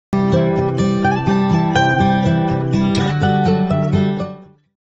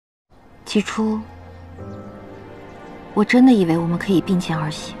起初，我真的以为我们可以并肩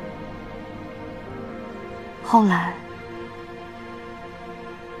而行。后来，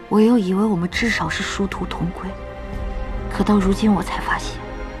我又以为我们至少是殊途同归。可到如今，我才发现，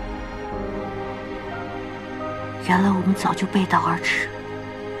原来我们早就背道而驰，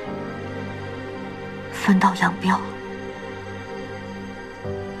分道扬镳。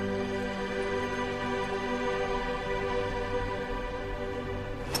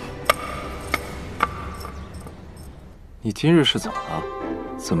你今日是怎么了？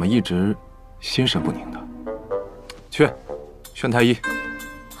怎么一直心神不宁的？去，宣太医。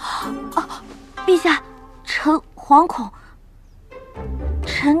啊，陛下，臣惶恐。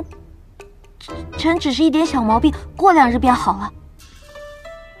臣只是一点小毛病，过2日便好了。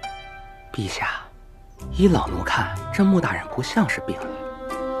陛下，依老奴看，这穆大人不像是病了，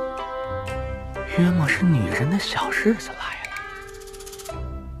约莫是女人的小日子来了。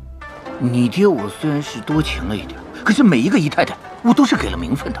你爹我虽然是多情了一点，可是每一个姨太太我都是给了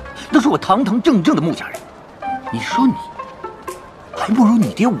名分的，那是我堂堂正正的穆家人。你说你还不如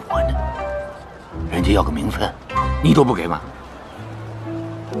你爹我呢，人家要个名分，你都不给吗？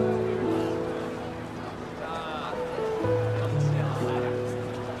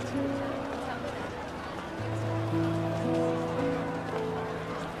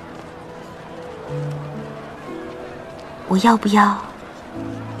我要不要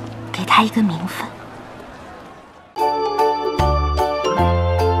给他一个名分？